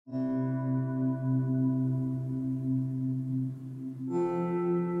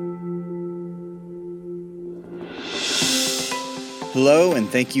Hello, and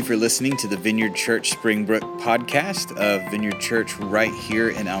thank you for listening to the Vineyard Church Springbrook podcast of Vineyard Church right here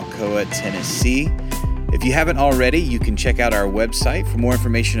in Alcoa, Tennessee. If you haven't already, you can check out our website for more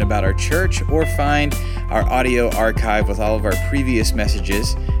information about our church or find our audio archive with all of our previous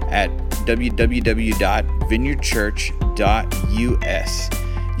messages at www.vineyardchurch.us.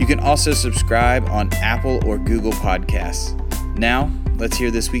 You can also subscribe on Apple or Google Podcasts. Now, let's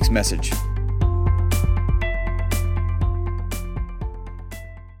hear this week's message.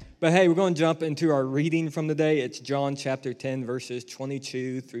 But hey, we're going to jump into our reading from the day. It's John chapter 10, verses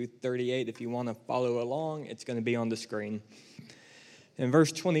 22 through 38. If you want to follow along, it's going to be on the screen. In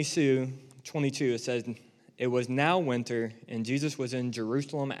verse 22, it says, "It was now winter, and Jesus was in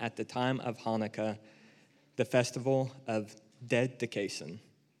Jerusalem at the time of Hanukkah, the festival of dedication.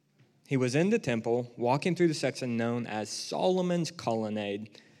 He was in the temple, walking through the section known as Solomon's Colonnade.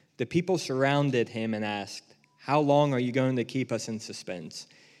 The people surrounded him and asked, 'How long are you going to keep us in suspense?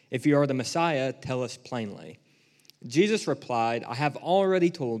 If you are the Messiah, tell us plainly.' Jesus replied, 'I have already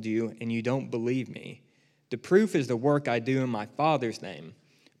told you, and you don't believe me. The proof is the work I do in my Father's name.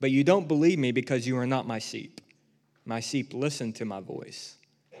 But you don't believe me because you are not my sheep. My sheep listen to my voice.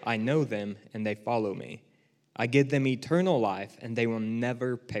 I know them, and they follow me. I give them eternal life, and they will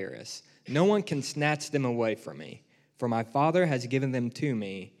never perish. No one can snatch them away from me. For my Father has given them to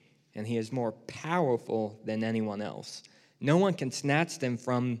me, and he is more powerful than anyone else. No one can snatch them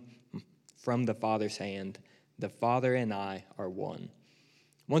from the Father's hand. The Father and I are one.'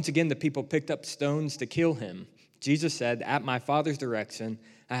 Once again, the people picked up stones to kill him. Jesus said, 'At my Father's direction,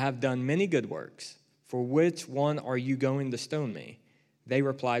 I have done many good works. For which one are you going to stone me?' They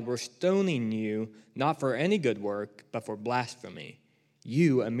replied, 'We're stoning you not for any good work, but for blasphemy.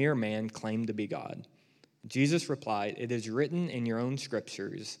 You, a mere man, claim to be God.' Jesus replied, 'It is written in your own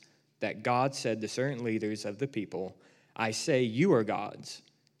scriptures that God said to certain leaders of the people, I say you are gods,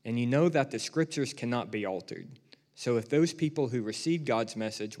 and you know that the scriptures cannot be altered. So if those people who received God's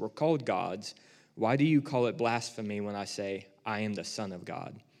message were called gods, why do you call it blasphemy when I say I am the Son of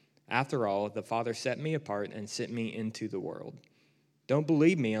God? After all, the Father set me apart and sent me into the world. Don't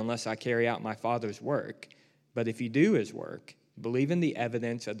believe me unless I carry out my Father's work. But if you do his work, believe in the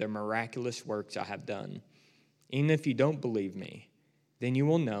evidence of the miraculous works I have done. Even if you don't believe me, then you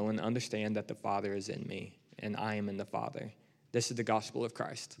will know and understand that the Father is in me, and I am in the Father.'" This is the gospel of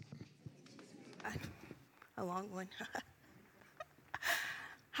Christ. A long one.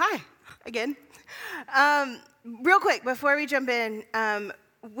 Hi, again. Real quick, before we jump in,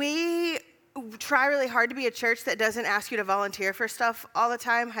 we try really hard to be a church that doesn't ask you to volunteer for stuff all the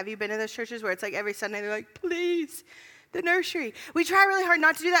time. Have you been in those churches where it's like every Sunday they're like, "Please, the nursery"? We try really hard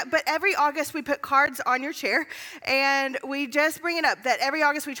not to do that, but every August we put cards on your chair, and we just bring it up that every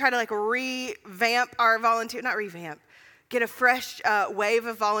August we try to revamp our get a fresh wave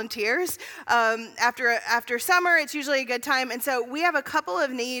of volunteers. After summer, it's usually a good time. And so we have a couple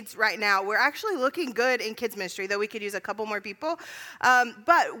of needs right now. We're actually looking good in kids ministry, though we could use a couple more people.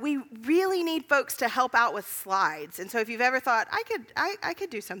 But we really need folks to help out with slides. And so if you've ever thought, I could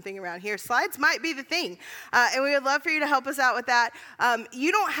do something around here, slides might be the thing. And we would love for you to help us out with that.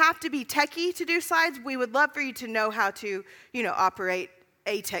 You don't have to be techie to do slides. We would love for you to know how to, operate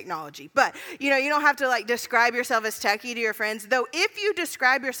a technology. But, you don't have to describe yourself as techie to your friends. Though if you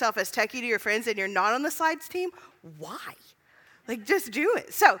describe yourself as techie to your friends and you're not on the slides team, why? Just do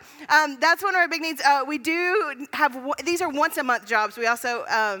it. So that's one of our big needs. We do have, these are once a month jobs. We also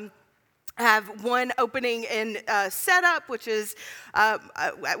have one opening in setup, which is,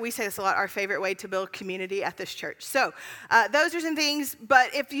 we say this a lot, our favorite way to build community at this church. So those are some things,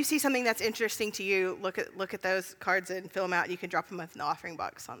 but if you see something that's interesting to you, look at those cards and fill them out. You can drop them in the offering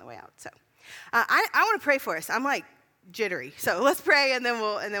box on the way out. So I want to pray for us. I'm jittery. So let's pray and then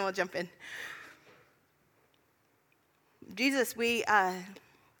we'll jump in. Jesus, I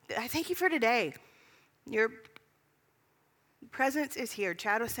thank you for today. Your presence is here.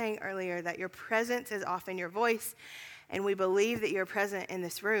 Chad was saying earlier that your presence is often your voice, and we believe that you're present in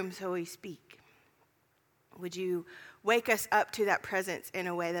this room, so we speak. Would you wake us up to that presence in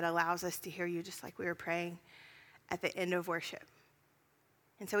a way that allows us to hear you, just like we were praying at the end of worship?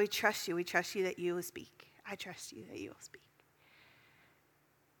 And so we trust you. We trust you that you will speak. I trust you that you will speak.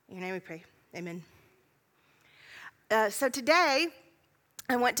 In your name we pray. Amen. So today,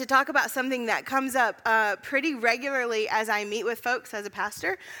 I want to talk about something that comes up pretty regularly as I meet with folks as a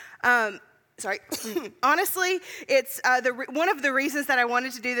pastor. Sorry. Honestly, it's one of the reasons that I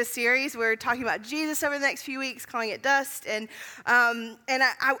wanted to do this series. We're talking about Jesus over the next few weeks, calling it Dust. And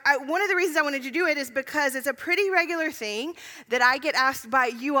one of the reasons I wanted to do it is because it's a pretty regular thing that I get asked by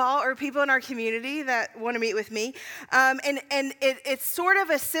you all or people in our community that want to meet with me. It's sort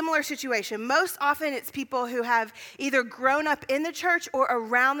of a similar situation. Most often it's people who have either grown up in the church or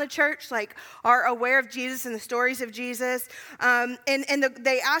around the church, like are aware of Jesus and the stories of Jesus.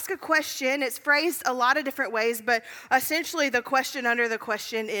 They ask a question. It's phrased a lot of different ways, but essentially the question under the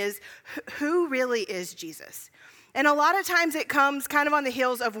question is, who really is Jesus? And a lot of times it comes kind of on the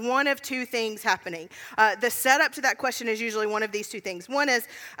heels of one of two things happening. The setup to that question is usually one of these two things. One is,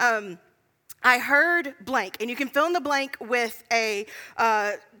 I heard blank, and you can fill in the blank with a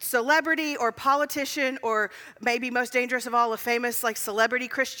celebrity or politician, or maybe most dangerous of all, a famous like celebrity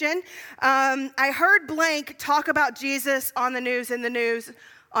Christian. I heard blank talk about Jesus on the news,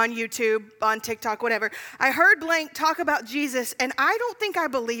 on YouTube, on TikTok, whatever. I heard blank talk about Jesus, and I don't think I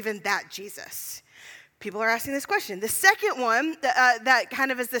believe in that Jesus. People are asking this question. The second one that kind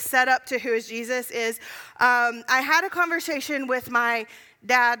of is the setup to who is Jesus is I had a conversation with my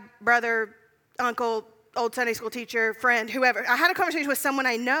dad, brother, uncle, old Sunday school teacher, friend, whoever. I had a conversation with someone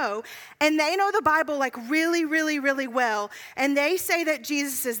I know, and they know the Bible like really, really, really well, and they say that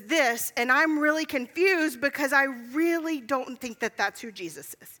Jesus is this, and I'm really confused because I really don't think that that's who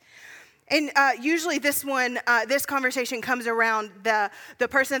Jesus is. And usually this conversation comes around the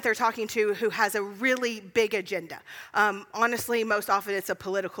person that they're talking to who has a really big agenda. Honestly, most often it's a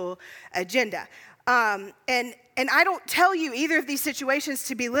political agenda. And I don't tell you either of these situations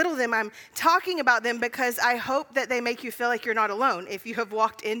to belittle them. I'm talking about them because I hope that they make you feel like you're not alone if you have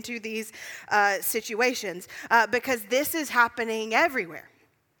walked into these situations, because this is happening everywhere.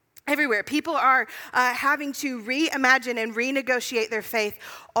 Everywhere. People are having to reimagine and renegotiate their faith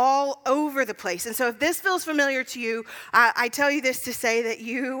all over the place. And so if this feels familiar to you, I tell you this to say that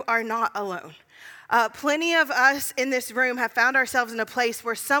you are not alone. Plenty of us in this room have found ourselves in a place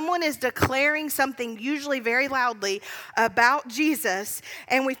where someone is declaring something, usually very loudly, about Jesus,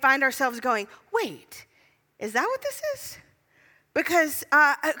 and we find ourselves going, wait, is that what this is? Because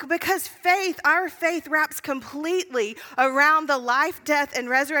our faith wraps completely around the life, death, and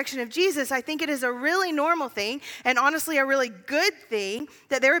resurrection of Jesus. I think it is a really normal thing, and honestly a really good thing,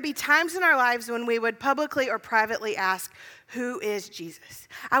 that there would be times in our lives when we would publicly or privately ask, who is Jesus?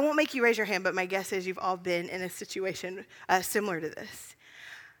 I won't make you raise your hand, but my guess is you've all been in a situation similar to this.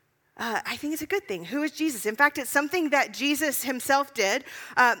 I think it's a good thing. Who is Jesus? In fact, it's something that Jesus himself did.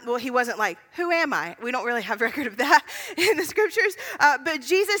 He wasn't like, who am I? We don't really have record of that in the scriptures. But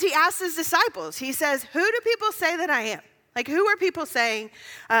Jesus, he asked his disciples, he says, who do people say that I am? Like, who are people saying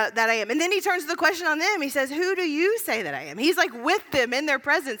that I am? And then he turns the question on them. He says, who do you say that I am? He's like with them in their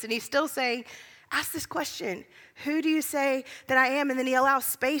presence, and he's still saying, ask this question. Who do you say that I am? And then he allows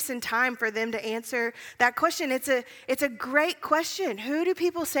space and time for them to answer that question. It's a great question. Who do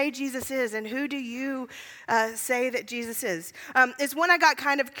people say Jesus is, and who do you say that Jesus is? It's one I got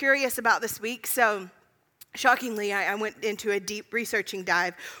kind of curious about this week. So shockingly, I went into a deep researching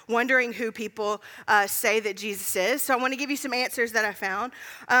dive, wondering who people say that Jesus is. So I want to give you some answers that I found.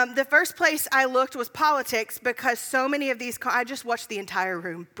 The first place I looked was politics, because so many of these, I just watched the entire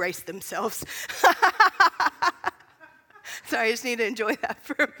room brace themselves. Sorry, I just need to enjoy that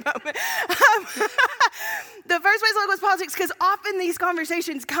for a moment. The first place I looked was politics, because often these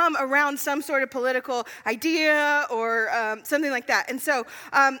conversations come around some sort of political idea or something like that. And so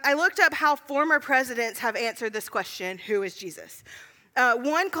I looked up how former presidents have answered this question, who is Jesus?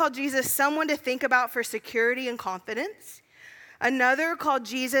 One called Jesus someone to think about for security and confidence. Another called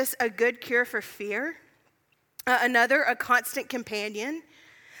Jesus a good cure for fear. Another, a constant companion.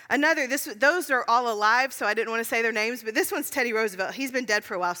 Another, those are all alive, so I didn't want to say their names, but this one's Teddy Roosevelt. He's been dead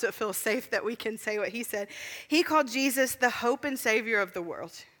for a while, so it feels safe that we can say what he said. He called Jesus the hope and savior of the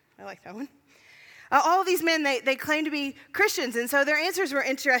world. I like that one. All of these men, they claim to be Christians, and so their answers were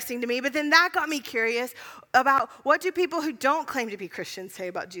interesting to me, but then that got me curious about what do people who don't claim to be Christians say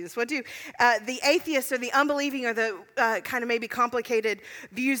about Jesus? What do the atheists or the unbelieving or the kind of maybe complicated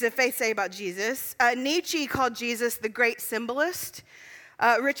views of faith say about Jesus? Nietzsche called Jesus the great symbolist.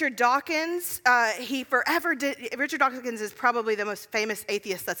 Richard Dawkins, Richard Dawkins is probably the most famous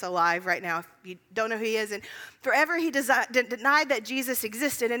atheist that's alive right now, if you don't know who he is. And forever he denied that Jesus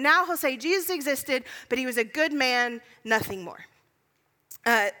existed. And now he'll say Jesus existed, but he was a good man, nothing more.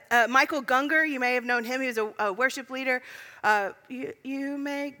 Michael Gungor, you may have known him. He was a worship leader. You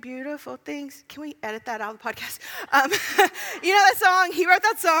make beautiful things. Can we edit that out of the podcast? You know that song? He wrote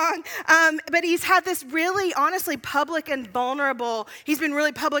that song. But he's had this really, honestly, public and vulnerable. He's been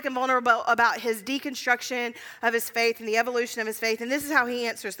really public and vulnerable about his deconstruction of his faith and the evolution of his faith. And this is how he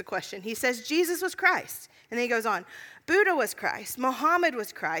answers the question. He says, Jesus was Christ. And then he goes on. Buddha was Christ. Muhammad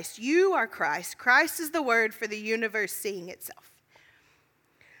was Christ. You are Christ. Christ is the word for the universe seeing itself.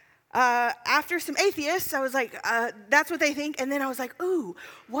 After some atheists, I was like, that's what they think. And then I was like, ooh,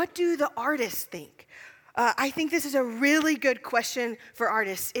 what do the artists think? I think this is a really good question for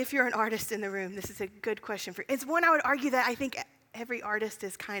artists. If you're an artist in the room, this is a good question for. It's one I would argue that I think every artist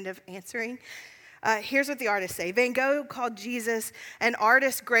is kind of answering. Here's what the artists say. Van Gogh called Jesus an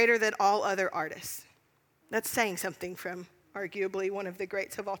artist greater than all other artists. That's saying something from arguably one of the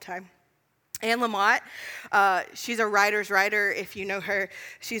greats of all time. Anne Lamott, she's a writer's writer, if you know her.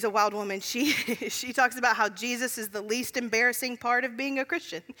 She's a wild woman. She talks about how Jesus is the least embarrassing part of being a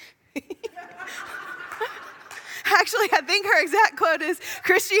Christian. Actually, I think her exact quote is,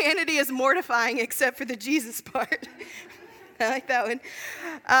 Christianity is mortifying except for the Jesus part. I like that one.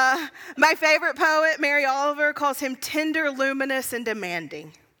 My favorite poet, Mary Oliver, calls him tender, luminous, and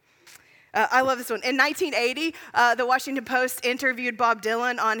demanding. I love this one. In 1980, the Washington Post interviewed Bob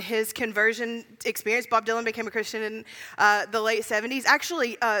Dylan on his conversion experience. Bob Dylan became a Christian in the late 70s,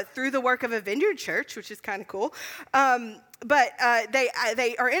 actually through the work of a Vineyard Church, which is kind of cool. But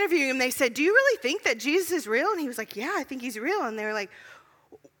they are interviewing him. They said, do you really think that Jesus is real? And he was like, yeah, I think he's real. And they were like,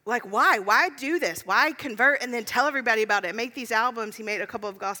 why? Why do this? Why convert and then tell everybody about it? Make these albums. He made a couple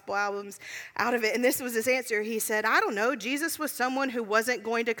of gospel albums out of it. And this was his answer. He said, I don't know. Jesus was someone who wasn't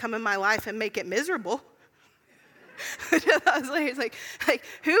going to come in my life and make it miserable. I was like,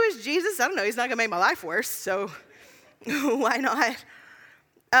 who is Jesus? I don't know. He's not going to make my life worse. So why not?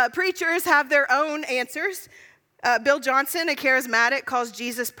 Preachers have their own answers. Bill Johnson, a charismatic, calls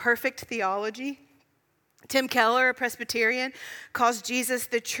Jesus perfect theology. Tim Keller, a Presbyterian, calls Jesus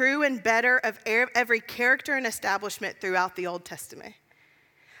the true and better of every character and establishment throughout the Old Testament.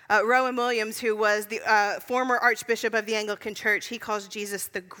 Rowan Williams, who was the former Archbishop of the Anglican Church, he calls Jesus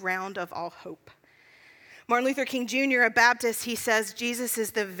the ground of all hope. Martin Luther King Jr., a Baptist, he says Jesus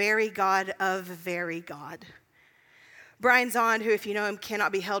is the very God of very God. Brian Zahnd, who, if you know him,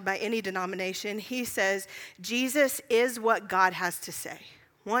 cannot be held by any denomination, he says Jesus is what God has to say.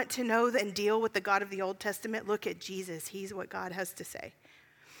 Want to know and deal with the God of the Old Testament? Look at Jesus. He's what God has to say.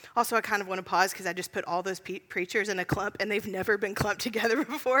 Also, I kind of want to pause because I just put all those preachers in a clump, and they've never been clumped together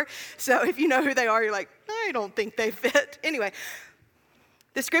before. So if you know who they are, you're like, I don't think they fit. Anyway,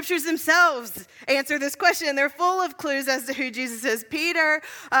 the scriptures themselves answer this question. They're full of clues as to who Jesus is. Peter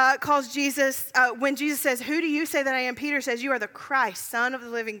calls Jesus, when Jesus says, who do you say that I am? Peter says, you are the Christ, Son of the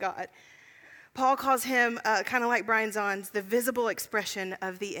living God. Paul calls him, kind of like Brian Zahn's, the visible expression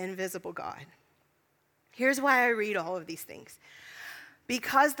of the invisible God. Here's why I read all of these things.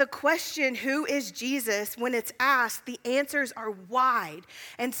 Because the question, who is Jesus, when it's asked, the answers are wide,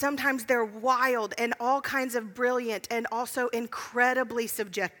 and sometimes they're wild and all kinds of brilliant and also incredibly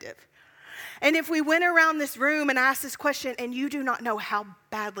subjective. And if we went around this room and asked this question, and you do not know how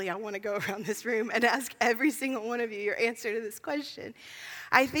badly I want to go around this room and ask every single one of you your answer to this question,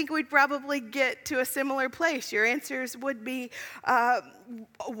 I think we'd probably get to a similar place. Your answers would be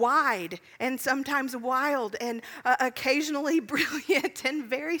wide and sometimes wild and occasionally brilliant and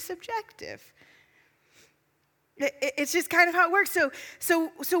very subjective. It's just kind of how it works.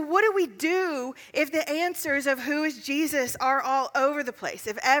 So what do we do if the answers of who is Jesus are all over the place?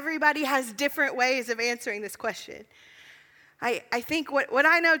 If everybody has different ways of answering this question? I think what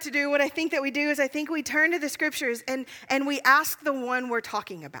I know to do, what I think that we do is I think we turn to the scriptures and we ask the one we're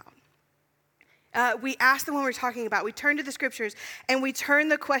talking about. We ask the one we're talking about. We turn to the scriptures and we turn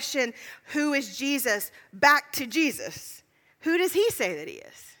the question, who is Jesus, back to Jesus. Who does he say that he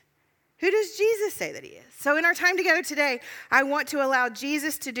is? Who does Jesus say that he is? So in our time together today, I want to allow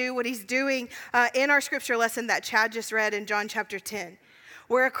Jesus to do what he's doing in our scripture lesson that Chad just read in John chapter 10,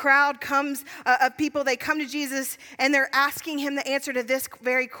 where a crowd comes of people, they come to Jesus and they're asking him the answer to this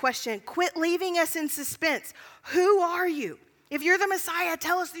very question. Quit leaving us in suspense. Who are you? If you're the Messiah,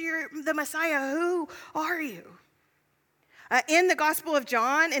 tell us that you're the Messiah. Who are you? In the Gospel of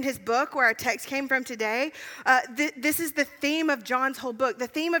John, in his book, where our text came from today, this is the theme of John's whole book. The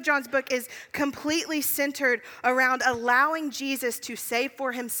theme of John's book is completely centered around allowing Jesus to say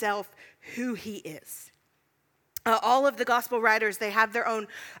for himself who he is. All of the gospel writers, they have their own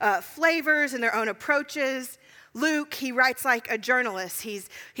flavors and their own approaches. Luke, he writes like a journalist. He's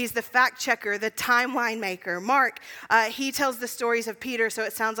the fact checker, the timeline maker. Mark, he tells the stories of Peter, so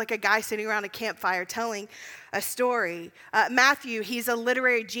it sounds like a guy sitting around a campfire telling a story. Matthew, he's a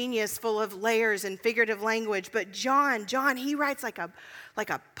literary genius full of layers and figurative language. But John, he writes like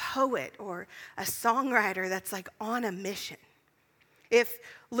a poet or a songwriter that's like on a mission. If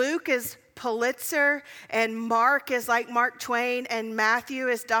Luke is Pulitzer and Mark is like Mark Twain and Matthew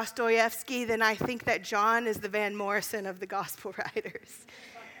is Dostoevsky, then I think that John is the Van Morrison of the gospel writers.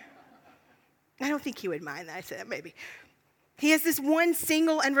 I don't think he would mind that I said that, maybe. He has this one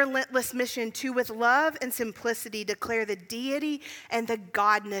single and relentless mission to, with love and simplicity, declare the deity and the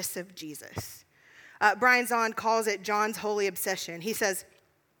godness of Jesus. Brian Zahnd calls it John's holy obsession. He says,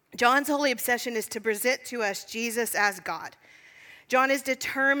 John's holy obsession is to present to us Jesus as God. John is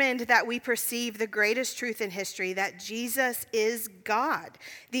determined that we perceive the greatest truth in history, that Jesus is God,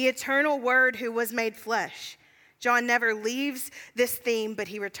 the eternal Word who was made flesh. John never leaves this theme, but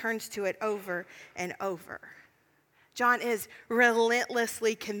he returns to it over and over. John is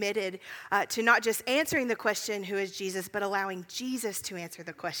relentlessly committed to not just answering the question, who is Jesus, but allowing Jesus to answer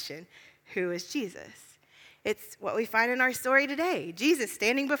the question, who is Jesus? It's what we find in our story today. Jesus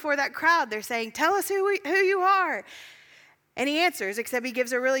standing before that crowd, they're saying, tell us who you are. And he answers, except he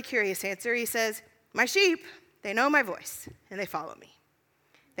gives a really curious answer. He says, my sheep, they know my voice, and they follow me.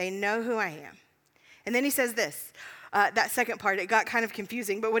 They know who I am. And then he says this, that second part, it got kind of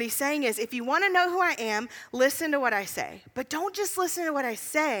confusing. But what he's saying is, if you want to know who I am, listen to what I say. But don't just listen to what I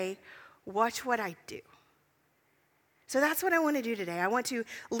say, watch what I do. So that's what I want to do today. I want to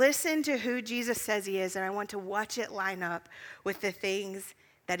listen to who Jesus says he is, and I want to watch it line up with the things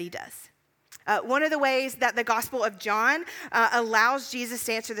that he does. One of the ways that the Gospel of John allows Jesus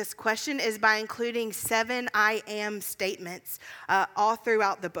to answer this question is by including 7 I am statements all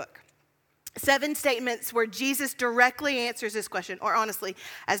throughout the book. 7 statements where Jesus directly answers this question, or honestly,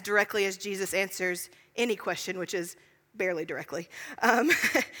 as directly as Jesus answers any question, which is barely directly,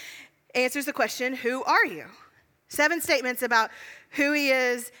 answers the question, who are you? 7 statements about who he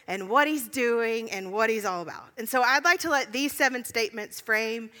is and what he's doing and what he's all about. And so I'd like to let these 7 statements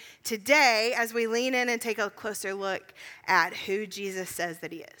frame today as we lean in and take a closer look at who Jesus says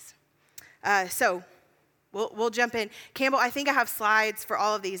that he is. So we'll jump in. Campbell, I think I have slides for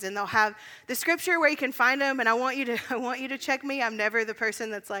all of these, and they'll have the scripture where you can find them. And I want you to check me. I'm never the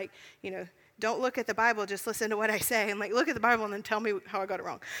person that's like, don't look at the Bible, just listen to what I say. I'm like, look at the Bible and then tell me how I got it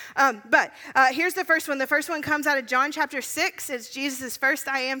wrong. But here's the first one. The first one comes out of John chapter 6. It's Jesus' first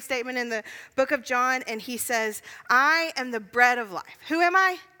I am statement in the book of John. And he says, I am the bread of life. Who am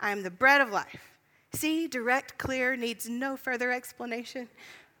I? I am the bread of life. See, direct, clear, needs no further explanation.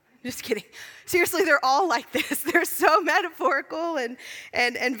 Just kidding. Seriously, they're all like this. They're so metaphorical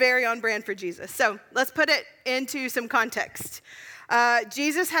and very on brand for Jesus. So let's put it into some context.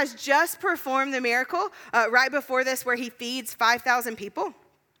 Jesus has just performed the miracle right before this where he feeds 5,000 people.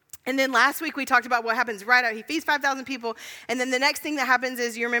 And then last week we talked about what happens right out. He feeds 5,000 people. And then the next thing that happens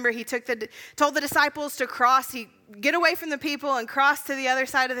is, you remember, he told the disciples to cross. He get away from the people and cross to the other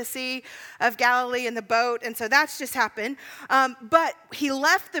side of the Sea of Galilee in the boat. And so that's just happened. But he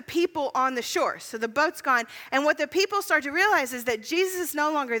left the people on the shore. So the boat's gone. And what the people start to realize is that Jesus is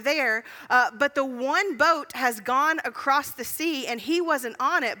no longer there. But the one boat has gone across the sea and he wasn't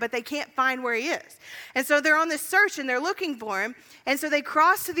on it, but they can't find where he is. And so they're on this search and they're looking for him. And so they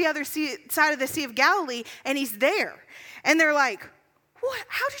cross to the other side of the Sea of Galilee and he's there. And they're like, what?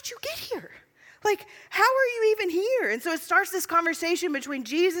 How did you get here? Like, how are you even here? And so it starts this conversation between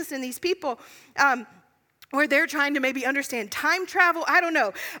Jesus and these people where they're trying to maybe understand time travel. I don't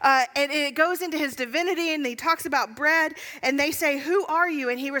know. And it goes into his divinity, and he talks about bread. And they say, who are you?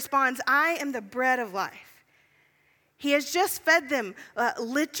 And he responds, I am the bread of life. He has just fed them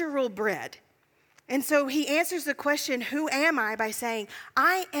literal bread. And so he answers the question, who am I, by saying,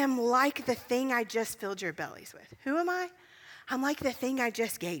 I am like the thing I just filled your bellies with. Who am I? I'm like the thing I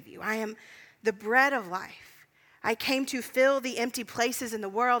just gave you. I am the bread of life. I came to fill the empty places in the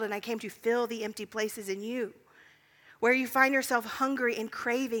world, and I came to fill the empty places in you. Where you find yourself hungry and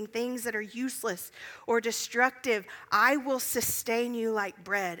craving things that are useless or destructive, I will sustain you like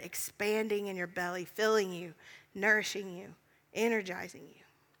bread, expanding in your belly, filling you, nourishing you, energizing you.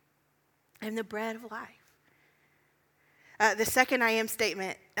 I'm the bread of life. The second I am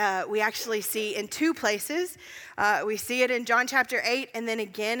statement we actually see in 2 places. We see it in John chapter 8 and then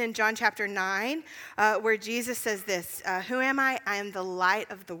again in John chapter 9 where Jesus says this, who am I? I am the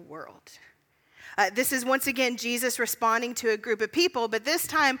light of the world. This is once again Jesus responding to a group of people, but this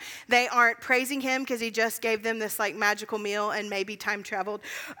time they aren't praising him because he just gave them this like magical meal and maybe time traveled.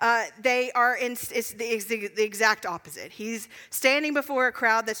 It's the exact opposite. He's standing before a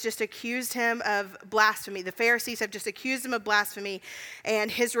crowd that's just accused him of blasphemy. The Pharisees have just accused him of blasphemy,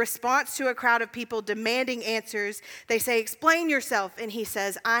 and his response to a crowd of people demanding answers, they say, "Explain yourself," and he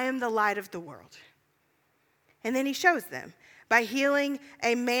says, "I am the light of the world." And then he shows them by healing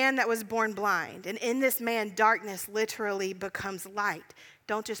a man that was born blind. And in this man, darkness literally becomes light.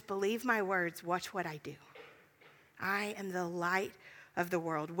 Don't just believe my words, watch what I do. I am the light of the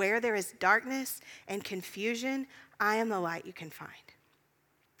world. Where there is darkness and confusion, I am the light you can find.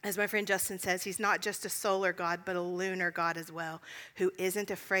 As my friend Justin says, he's not just a solar God, but a lunar God as well, who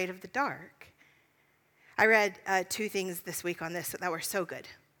isn't afraid of the dark. I read 2 things this week on this that were so good.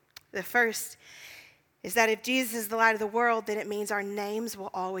 The first is that if Jesus is the light of the world, then it means our names will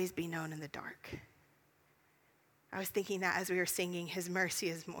always be known in the dark. I was thinking that as we were singing, His mercy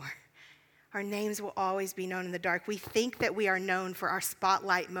is more. Our names will always be known in the dark. We think that we are known for our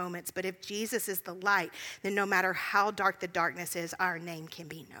spotlight moments, but if Jesus is the light, then no matter how dark the darkness is, our name can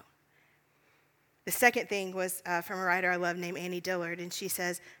be known. The second thing was from a writer I love named Annie Dillard, and she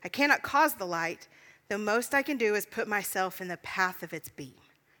says, "I cannot cause the light. The most I can do is put myself in the path of its beam."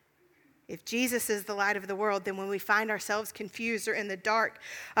 If Jesus is the light of the world, then when we find ourselves confused or in the dark,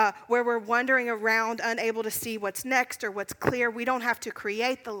 where we're wandering around unable to see what's next or what's clear, we don't have to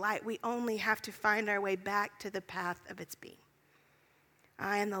create the light. We only have to find our way back to the path of its beam.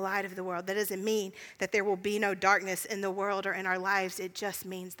 I am the light of the world. That doesn't mean that there will be no darkness in the world or in our lives. It just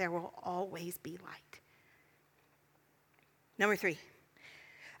means there will always be light. Number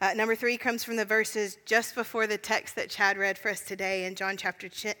three comes from the verses just before the text that Chad read for us today in John chapter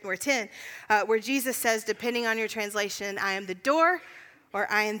 10, where Jesus says, depending on your translation, I am the door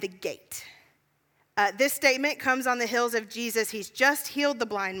or I am the gate. This statement comes on the heels of Jesus. He's just healed the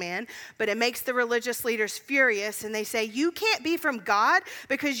blind man, but it makes the religious leaders furious, and they say, you can't be from God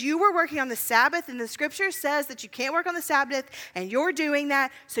because you were working on the Sabbath, and the scripture says that you can't work on the Sabbath, and you're doing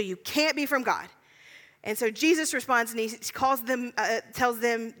that, so you can't be from God. And so Jesus responds and he tells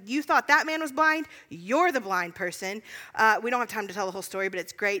them, you thought that man was blind? You're the blind person. We don't have time to tell the whole story, but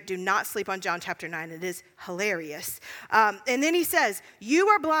it's great. Do not sleep on John chapter 9. It is hilarious. And then he says, you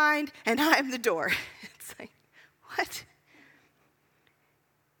are blind and I am the door. It's like, what?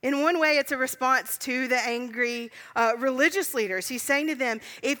 In one way, it's a response to the angry religious leaders. He's saying to them,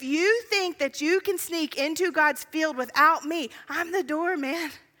 if you think that you can sneak into God's field without me, I'm the door,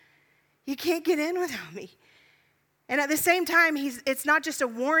 man. You can't get in without me. And at the same time, it's not just a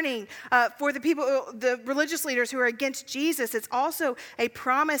warning for the religious leaders who are against Jesus. It's also a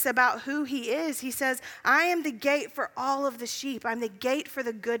promise about who he is. He says, I am the gate for all of the sheep. I'm the gate for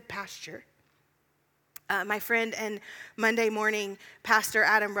the good pasture. My friend and Monday morning pastor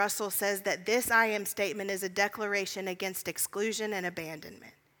Adam Russell says that this I am statement is a declaration against exclusion and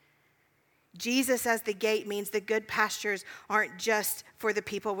abandonment. Jesus as the gate means the good pastures aren't just for the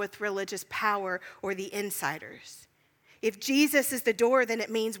people with religious power or the insiders. If Jesus is the door, then it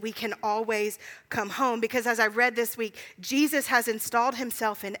means we can always come home. Because as I read this week, Jesus has installed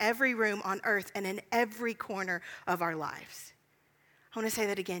himself in every room on earth and in every corner of our lives. I want to say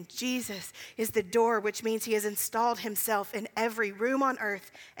that again. Jesus is the door, which means he has installed himself in every room on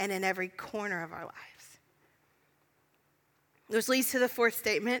earth and in every corner of our lives. Which leads to the fourth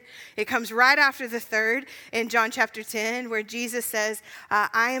statement. It comes right after the third in John chapter 10, where Jesus says,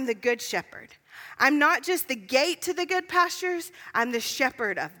 I am the good shepherd. I'm not just the gate to the good pastures, I'm the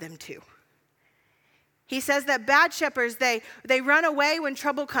shepherd of them too. He says that bad shepherds, they run away when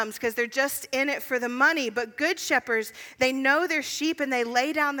trouble comes because they're just in it for the money. But good shepherds, they know their sheep and they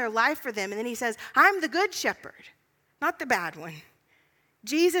lay down their life for them. And then he says, I'm the good shepherd, not the bad one.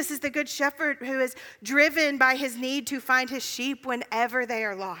 Jesus is the good shepherd who is driven by his need to find his sheep whenever they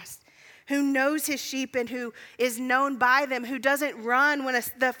are lost, who knows his sheep and who is known by them, who doesn't run when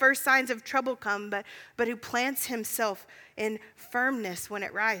the first signs of trouble come, but who plants himself in firmness when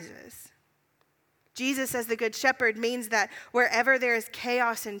it rises. Jesus as the good shepherd means that wherever there is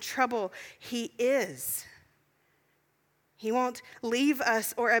chaos and trouble, he is. He won't leave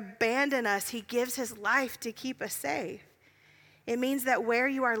us or abandon us. He gives his life to keep us safe. It means that where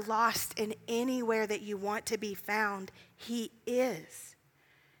you are lost and anywhere that you want to be found, he is.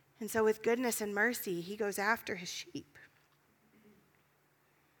 And so with goodness and mercy, he goes after his sheep.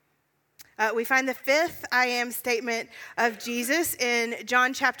 We find the fifth I am statement of Jesus in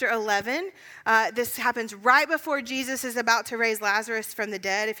John chapter 11. This happens right before Jesus is about to raise Lazarus from the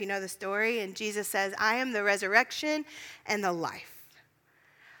dead, if you know the story. And Jesus says, I am the resurrection and the life.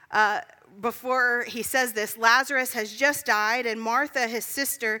 before he says this, Lazarus has just died, and Martha, his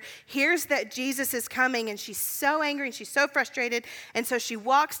sister, hears that Jesus is coming, and she's so angry and she's so frustrated, and so she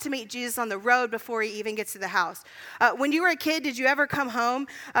walks to meet Jesus on the road before he even gets to the house. When you were a kid, did you ever come home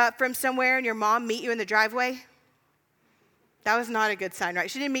from somewhere and your mom meet you in the driveway? That was not a good sign, right?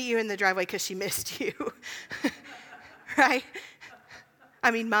 She didn't meet you in the driveway because she missed you, right? I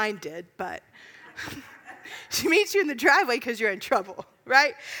mean, mine did, but she meets you in the driveway because you're in trouble,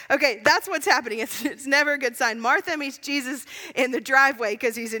 right? Okay, that's what's happening. It's never a good sign. Martha meets Jesus in the driveway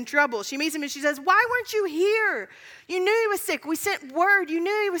because he's in trouble. She meets him and she says, "Why weren't you here? You knew he was sick. We sent word. You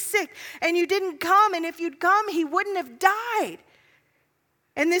knew he was sick, and you didn't come. And if you'd come, he wouldn't have died."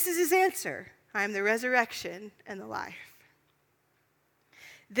 And this is his answer: "I am the resurrection and the life."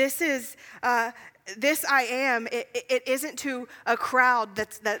 This I am, it isn't to a crowd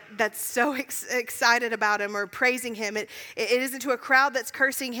that's so excited about him or praising him. It isn't to a crowd that's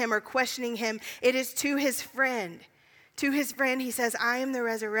cursing him or questioning him. It is to his friend. To his friend, he says, "I am the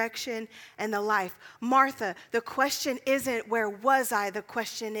resurrection and the life." Martha, the question isn't, "Where was I?" The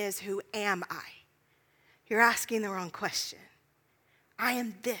question is, "Who am I?" You're asking the wrong question. I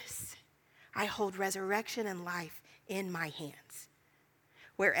am this. I hold resurrection and life in my hands.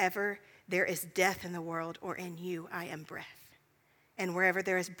 Wherever there is death in the world or in you, I am breath. And wherever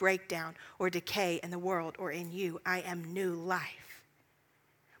there is breakdown or decay in the world or in you, I am new life.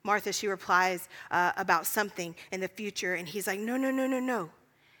 Martha, she replies about something in the future, and he's like, no.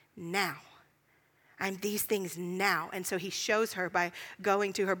 Now. I'm these things now. And so he shows her by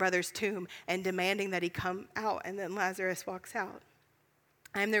going to her brother's tomb and demanding that he come out, and then Lazarus walks out.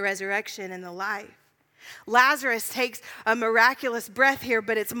 I am the resurrection and the life. Lazarus takes a miraculous breath here,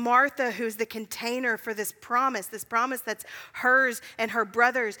 but it's Martha who's the container for this promise that's hers and her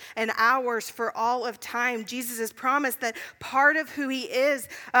brother's and ours for all of time. Jesus' promise that part of who he is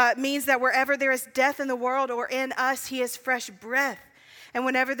means that wherever there is death in the world or in us, he is fresh breath. And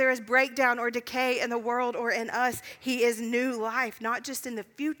whenever there is breakdown or decay in the world or in us, he is new life, not just in the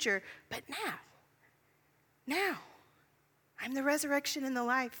future, but now. Now. I'm the resurrection and the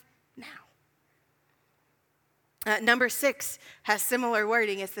life now. Number 6 has similar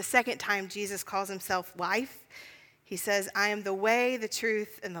wording. It's the second time Jesus calls himself life. He says, "I am the way, the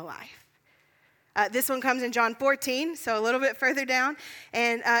truth, and the life." This one comes in John 14, so a little bit further down,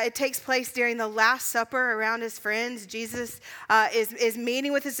 and it takes place during the Last Supper around his friends. Jesus is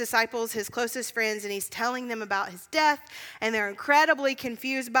meeting with his disciples, his closest friends, and he's telling them about his death, and they're incredibly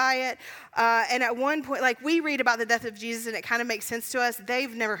confused by it. And at one point, like we read about the death of Jesus, and it kind of makes sense to us.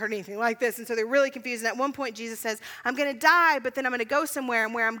 They've never heard anything like this, and so they're really confused. And at one point, Jesus says, "I'm going to die, but then I'm going to go somewhere,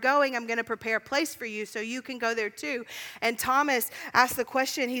 and where I'm going, I'm going to prepare a place for you so you can go there too." And Thomas asks the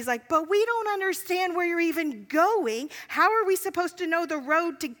question, he's like, "But we don't understand where you're even going. How are we supposed to know the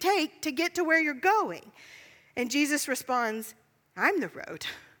road to take to get to where you're going?" And Jesus responds, "I'm the road.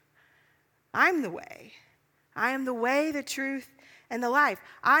 I'm the way. I am the way, the truth, and the life.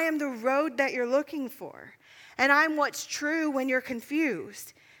 I am the road that you're looking for. And I'm what's true when you're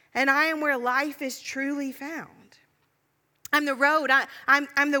confused. And I am where life is truly found. I'm the road.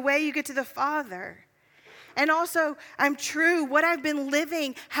 I'm the way you get to the Father. And also, I'm true. What I've been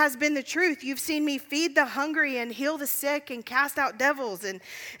living has been the truth. You've seen me feed the hungry and heal the sick and cast out devils. And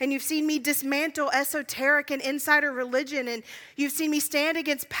you've seen me dismantle esoteric and insider religion. And you've seen me stand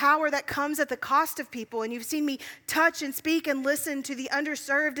against power that comes at the cost of people. And you've seen me touch and speak and listen to the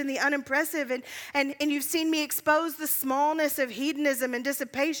underserved and the unimpressive. And you've seen me expose the smallness of hedonism and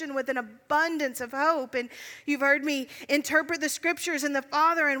dissipation with an abundance of hope. And you've heard me interpret the scriptures and the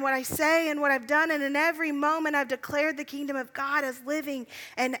Father and what I say and what I've done. And in every moment I've declared the kingdom of God as living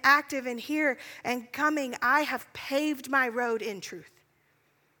and active and here and coming. I have paved my road in truth.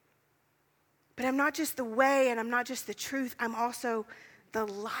 But I'm not just the way and I'm not just the truth. I'm also the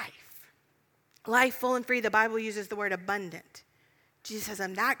life. Life full and free. The Bible uses the word abundant. Jesus says,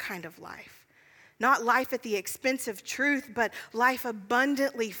 I'm that kind of life. Not life at the expense of truth, but life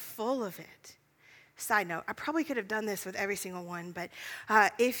abundantly full of it. Side note, I probably could have done this with every single one, but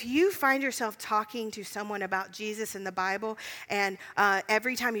if you find yourself talking to someone about Jesus in the Bible, and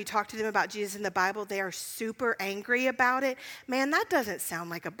every time you talk to them about Jesus in the Bible, they are super angry about it, man, that doesn't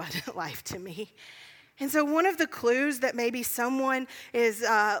sound like abundant life to me. And so one of the clues that maybe someone is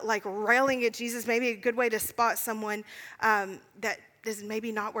like railing at Jesus, maybe a good way to spot someone that is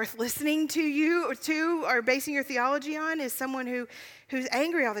maybe not worth listening to you or basing your theology on, is someone who's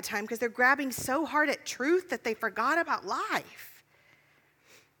angry all the time because they're grabbing so hard at truth that they forgot about life.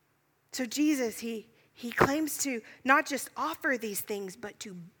 So Jesus, he claims to not just offer these things, but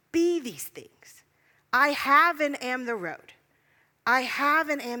to be these things. I have and am the road. I have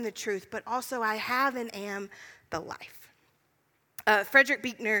and am the truth, but also I have and am the life. Frederick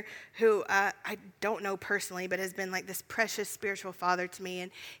Buechner, who I don't know personally, but has been like this precious spiritual father to me,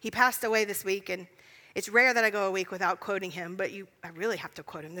 and he passed away this week, and it's rare that I go a week without quoting him, but I really have to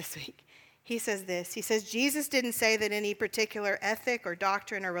quote him this week. He says this, he says, Jesus didn't say that any particular ethic or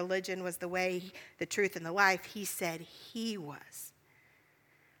doctrine or religion was the way, the truth, and the life. He said he was.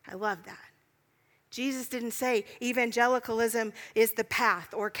 I love that. Jesus didn't say evangelicalism is the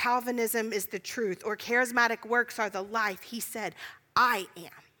path, or Calvinism is the truth, or charismatic works are the life. He said, I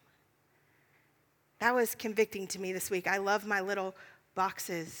am. That was convicting to me this week. I love my little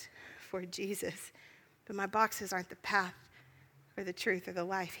boxes for Jesus, but my boxes aren't the path or the truth or the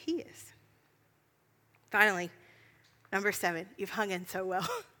life. He is. Finally, number 7, you've hung in so well.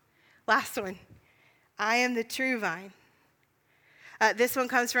 Last one, I am the true vine. This one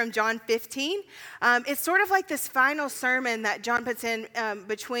comes from John 15. It's sort of like this final sermon that John puts in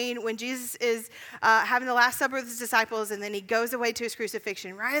between when Jesus is having the Last Supper with his disciples, and then he goes away to his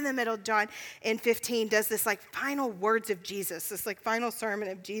crucifixion. Right in the middle, John in 15 does this like final words of Jesus, this like final sermon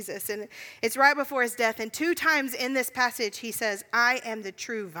of Jesus. And it's right before his death. And 2 times in this passage, he says, I am the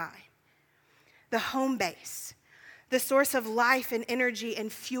true vine, the home base, the source of life and energy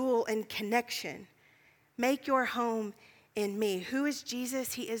and fuel and connection. Make your home in me. Who is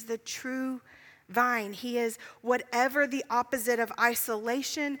Jesus? He is the true vine. He is whatever the opposite of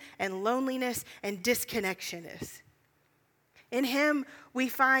isolation and loneliness and disconnection is. In him, we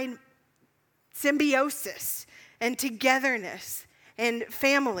find symbiosis and togetherness and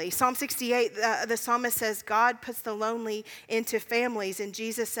family. Psalm 68, the psalmist says, God puts the lonely into families, and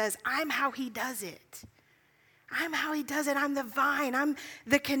Jesus says, I'm how he does it. I'm how he does it. I'm the vine. I'm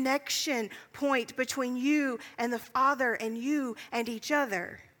the connection point between you and the Father and you and each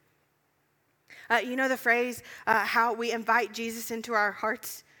other. You know the phrase, how we invite Jesus into our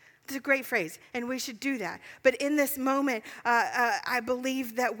hearts? It's a great phrase, and we should do that. But in this moment, I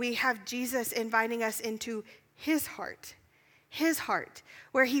believe that we have Jesus inviting us into his heart,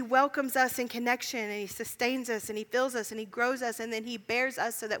 where he welcomes us in connection, and he sustains us, and he fills us, and he grows us, and then he bears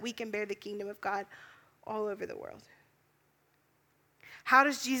us so that we can bear the kingdom of God all over the world. How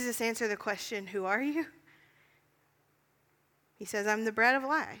does Jesus answer the question, who are you? He says, I'm the bread of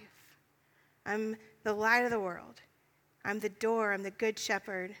life. I'm the light of the world. I'm the door. I'm the good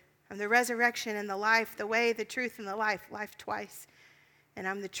shepherd. I'm the resurrection and the life, the way, the truth, and the life twice. And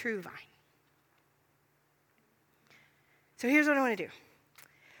I'm the true vine. So here's what I want to do.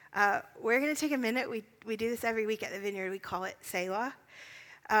 We're going to take a minute. We do this every week at the Vineyard. We call it Selah.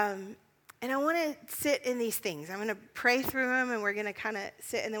 And I want to sit in these things. I'm going to pray through them, and we're going to kind of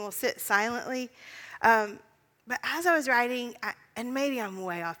sit, and then we'll sit silently. But as I was writing, and maybe I'm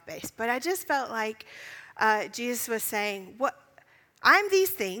way off base, but I just felt like Jesus was saying, I'm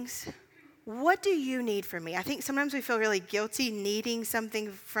these things. What do you need from me? I think sometimes we feel really guilty needing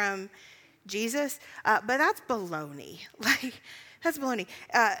something from Jesus, but that's baloney. That's baloney.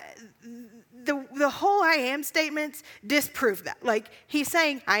 The whole I am statements disprove that. Like, he's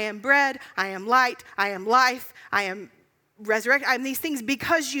saying, I am bread, I am light, I am life, I am resurrection. I'm these things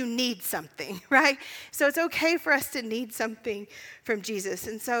because you need something, right? So it's okay for us to need something from Jesus.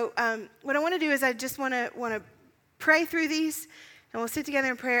 And so what I want to do is I just want to pray through these, and we'll sit together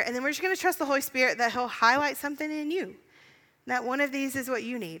in prayer, and then we're just going to trust the Holy Spirit that he'll highlight something in you. That one of these is what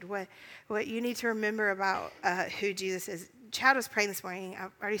you need, what you need to remember about who Jesus is. Chad was praying this morning. I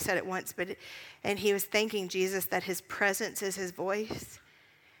already said it once, and he was thanking Jesus that his presence is his voice.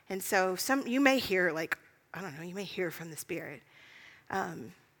 And so you may hear you may hear from the Spirit.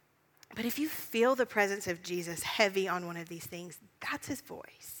 But if you feel the presence of Jesus heavy on one of these things, that's his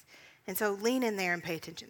voice. And so lean in there and pay attention